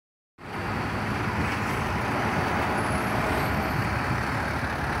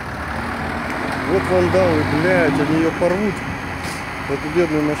Вот вандалы, блядь, они ее порвут. Эту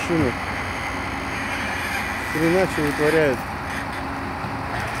бедную машину. Хрена что вытворяет.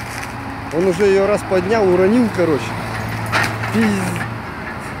 Он уже ее раз поднял, уронил, короче.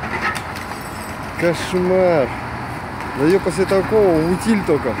 Кошмар. Да ее после такого в утиль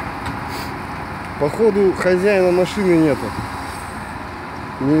только. Походу хозяина машины нету.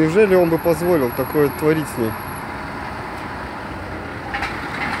 Неужели он бы позволил такое творить с ней?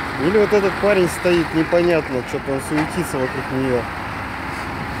 Или вот этот парень стоит, непонятно, что-то он суетится вокруг нее.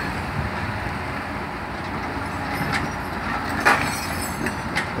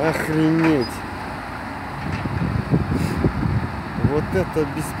 Охренеть. Вот это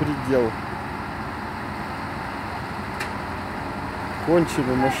беспредел.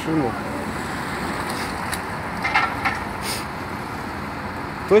 Кончили машину.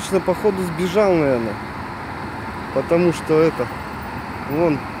 Точно, походу, сбежал, наверное. Потому что это...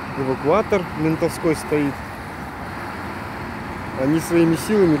 Вон эвакуатор ментовской стоит. Они своими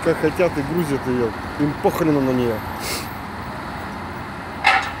силами как хотят и грузят ее. Им похрену на нее.